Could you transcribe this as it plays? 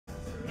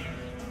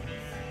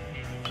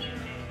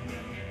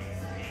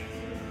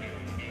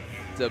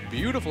a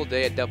beautiful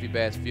day at Delphi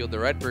Bass Field. The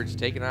Redbirds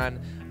taking on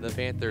the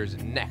Panthers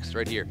next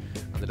right here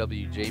on the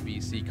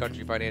WJBC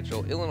Country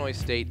Financial Illinois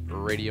State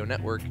Radio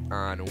Network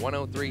on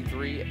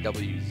 103.3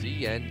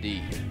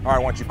 WZND. All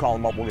right, once you call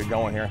them up, we'll get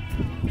going here.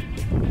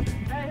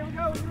 Hey, here we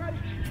go. You ready?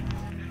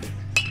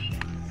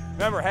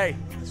 Remember, hey,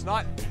 it's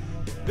not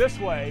this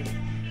way,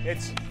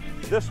 it's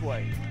this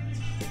way.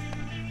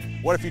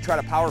 What if you try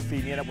to power feed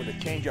and you end up with a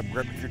change-up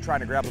grip because you're trying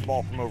to grab the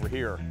ball from over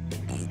here?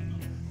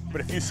 But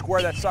if you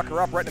square that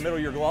sucker up right in the middle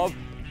of your glove,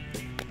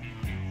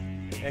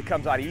 it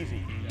comes out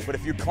easy. But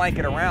if you clank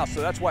it around, so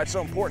that's why it's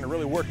so important to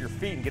really work your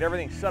feet and get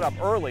everything set up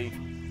early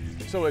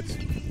so it's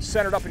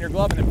centered up in your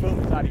glove and then boom,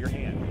 it's out of your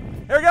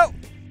hand. Here we go.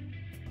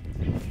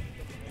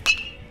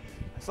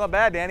 It's not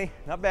bad, Danny,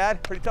 not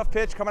bad. Pretty tough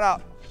pitch coming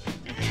out.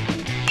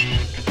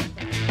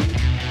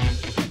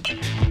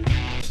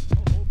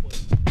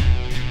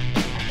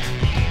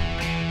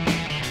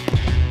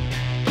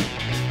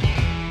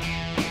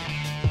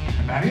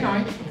 Batting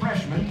ninth, the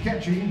freshman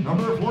catching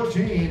number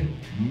 14,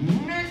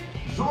 Nick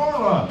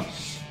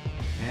Zoras.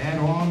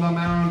 And on the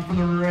mound for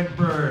the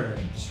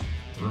Redbirds,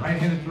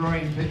 right-handed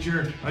throwing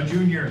pitcher, a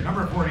junior,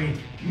 number 40,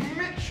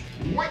 Mitch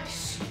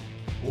Weiss.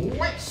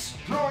 Weiss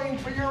throwing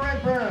for your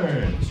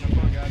Redbirds.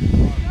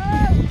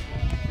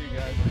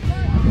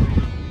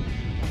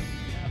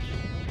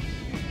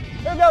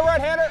 Here we go,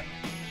 right-hander.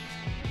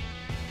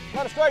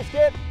 Not a strike,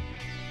 kid.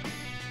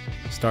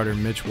 Starter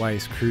Mitch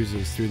Weiss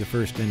cruises through the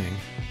first inning,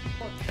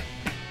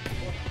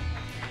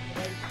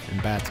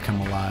 and bats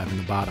come alive in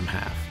the bottom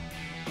half.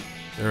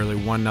 The early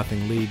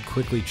 1-0 lead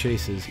quickly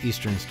chases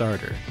Eastern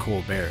starter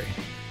Cole Berry.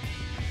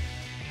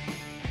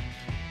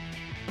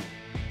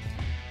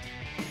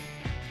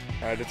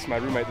 All right, it's my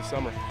roommate this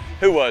summer.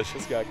 Who was?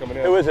 This guy coming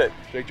in. Who is it?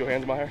 Jake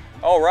Johansmeyer.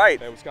 All right.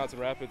 At Wisconsin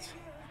Rapids.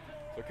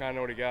 So kind of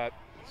know what he got.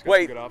 He's got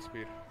Wait. some good off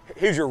speed.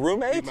 He's your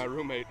roommate? He's my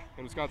roommate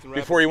in Wisconsin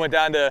Rapids. Before you went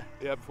down to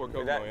Yeah, before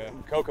Kokomo, yeah.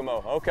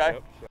 Kokomo, okay.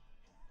 Yep.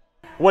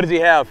 What does he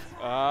have? His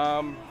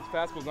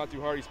fastball's not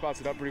too hard. He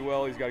spots it up pretty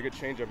well. He's got a good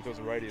changeup. He throws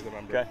a righty, as I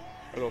remember. Okay.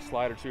 A little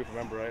slider too, if I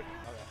remember right.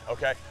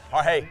 Okay. All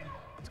right, hey,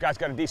 this guy's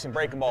got a decent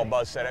breaking ball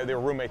buzz set. They were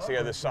roommates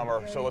together this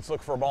summer, so let's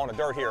look for a ball in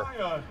the dirt here.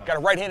 Got a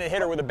right-handed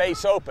hitter with a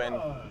base open.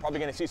 Probably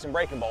going to see some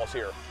breaking balls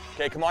here.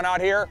 Okay, come on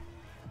out here.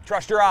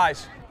 Trust your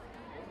eyes.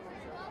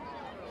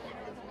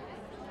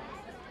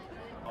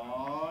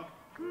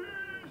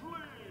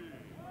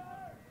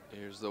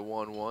 Here's the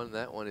 1-1.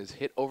 That one is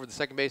hit over the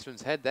second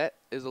baseman's head. That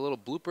is a little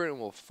blooper and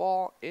will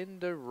fall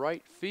into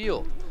right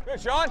field. Good,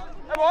 Sean.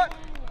 Hey, boy.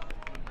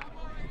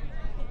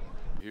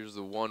 Here's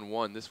the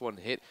 1-1. This one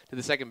hit to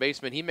the second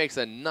baseman. He makes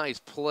a nice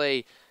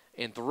play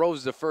and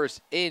throws the first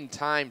in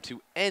time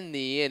to end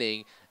the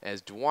inning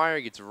as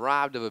Dwyer gets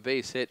robbed of a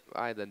base hit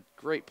by the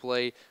great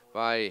play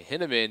by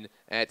Hinneman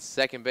at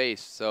second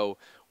base. So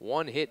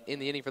one hit in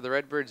the inning for the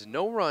Redbirds,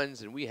 no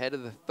runs, and we head to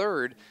the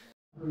third.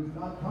 That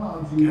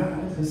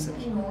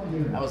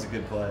was a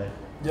good play.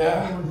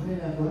 Yeah.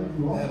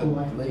 Had a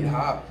late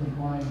hop.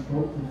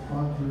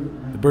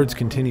 The Birds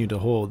continue to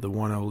hold the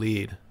 1-0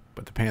 lead,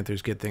 but the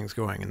Panthers get things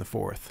going in the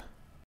fourth.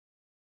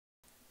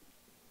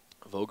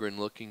 Vogren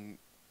looking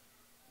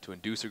to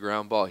induce a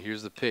ground ball.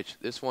 Here's the pitch.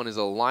 This one is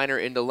a liner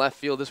into left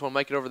field. This one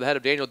might get over the head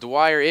of Daniel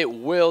Dwyer. It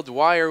will.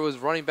 Dwyer was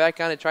running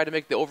back on it, tried to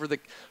make the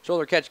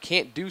over-the-shoulder catch.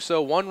 Can't do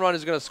so. One run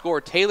is going to score.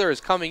 Taylor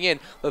is coming in.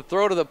 The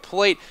throw to the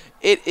plate.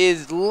 It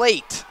is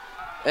late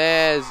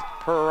as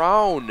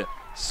Perron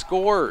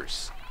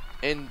scores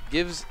and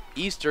gives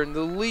Eastern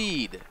the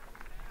lead.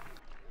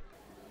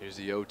 Here's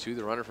the 0-2.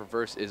 The runner from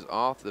first is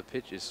off. The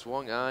pitch is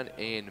swung on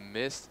and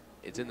missed.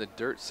 It's in the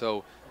dirt,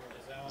 so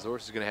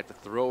Zoras is going to have to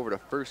throw over to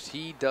first.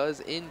 He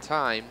does in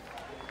time.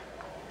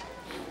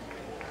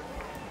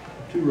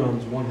 2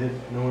 runs, 1 hit,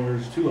 no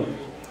errors, 2 left.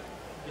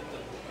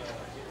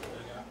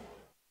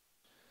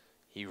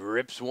 He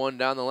rips one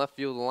down the left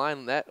field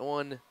line. That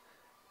one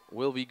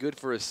will be good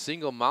for a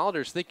single.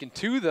 Molitor's thinking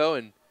 2, though,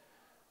 and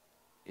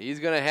he's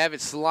going to have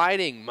it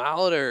sliding.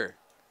 Molitor,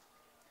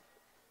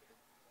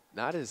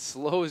 not as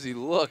slow as he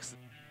looks.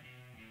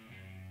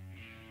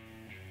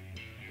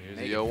 Here's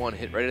the 0-1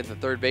 hit right at the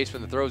third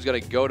baseman. The throw's got to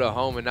go to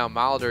home, and now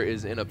Molitor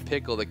is in a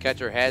pickle. The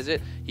catcher has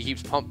it. He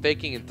keeps pump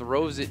faking and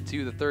throws it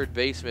to the third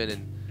baseman,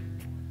 and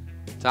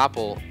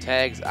Topple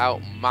tags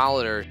out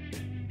Molitor.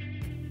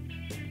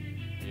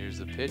 Here's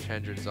the pitch.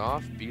 Hendricks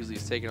off.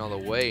 Beasley's taking all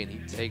the way, and he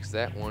takes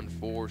that one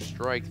for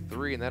strike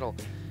 3, and that'll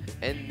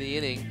end the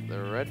inning. The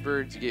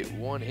Redbirds get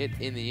 1 hit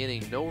in the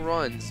inning, no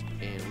runs,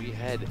 and we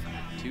head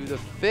to the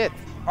 5th.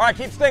 All right,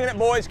 keep stinging it,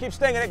 boys. Keep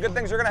stinging it. Good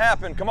things are going to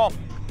happen. Come on.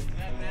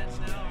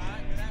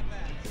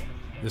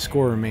 The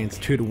score remains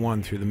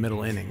 2-1 through the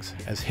middle innings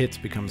as hits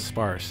become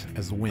sparse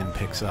as the wind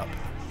picks up.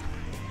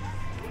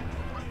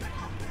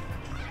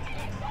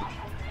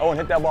 Owen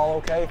hit that ball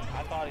okay?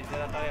 I thought he did.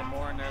 I thought he had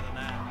more in there than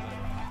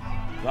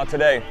that. Not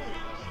today.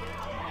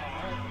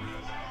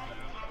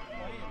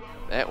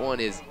 That one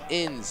is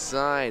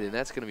inside, and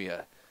that's going to be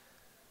a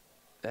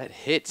 – that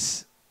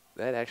hits –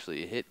 that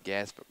actually hit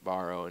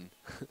Gasparo. And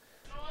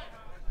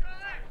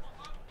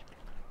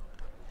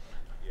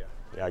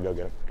yeah, go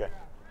get him. Okay.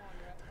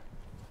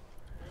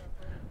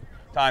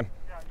 Time.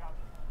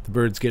 The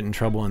Birds get in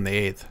trouble in the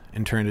 8th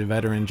and turn to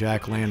veteran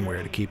Jack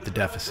Landwehr to keep the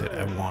deficit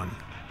at 1.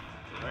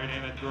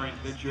 Right-handed throwing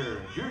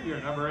pitcher,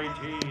 junior number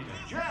 18,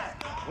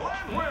 Jack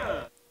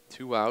Landwehr.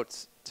 2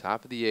 outs,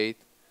 top of the 8th.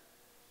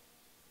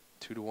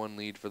 2-1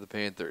 lead for the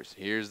Panthers.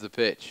 Here's the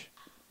pitch.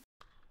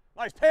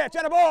 Nice pitch,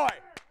 and a boy.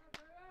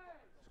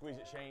 Squeeze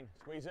it, Shane.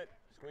 Squeeze it.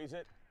 Squeeze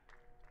it.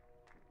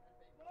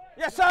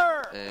 Yes,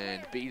 sir.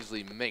 And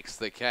Beasley makes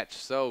the catch.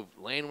 So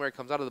Landwehr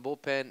comes out of the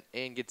bullpen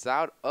and gets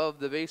out of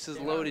the bases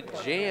loaded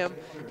jam.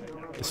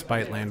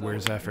 Despite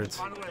Landwehr's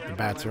efforts, the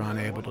Bats are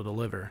unable to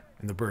deliver,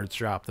 and the Birds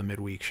drop the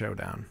midweek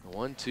showdown. The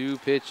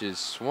 1-2 pitch is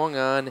swung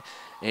on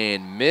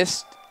and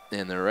missed,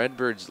 and the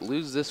Redbirds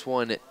lose this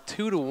one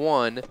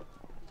 2-1.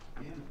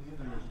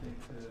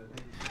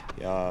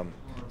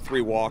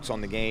 3 walks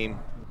on the game,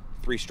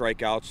 3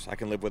 strikeouts. I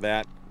can live with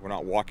that. We're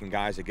not walking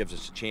guys. It gives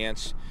us a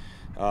chance.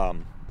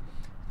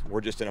 We're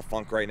just in a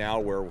funk right now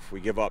where if we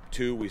give up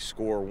 2, we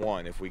score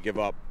 1. If we give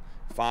up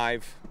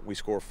 5, we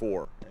score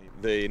 4.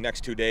 The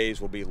next 2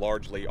 days will be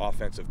largely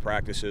offensive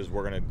practices.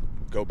 We're going to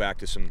go back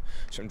to some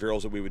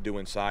drills that we would do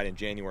inside in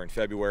January and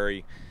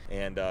February.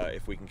 And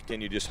if we can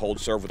continue to just hold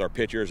serve with our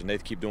pitchers and they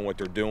keep doing what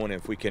they're doing, and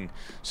if we can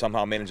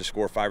somehow manage to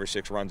score 5 or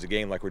 6 runs a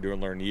game like we're doing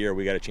later in the year,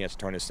 we got a chance to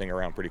turn this thing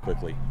around pretty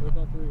quickly. 1,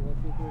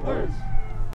 2, 3.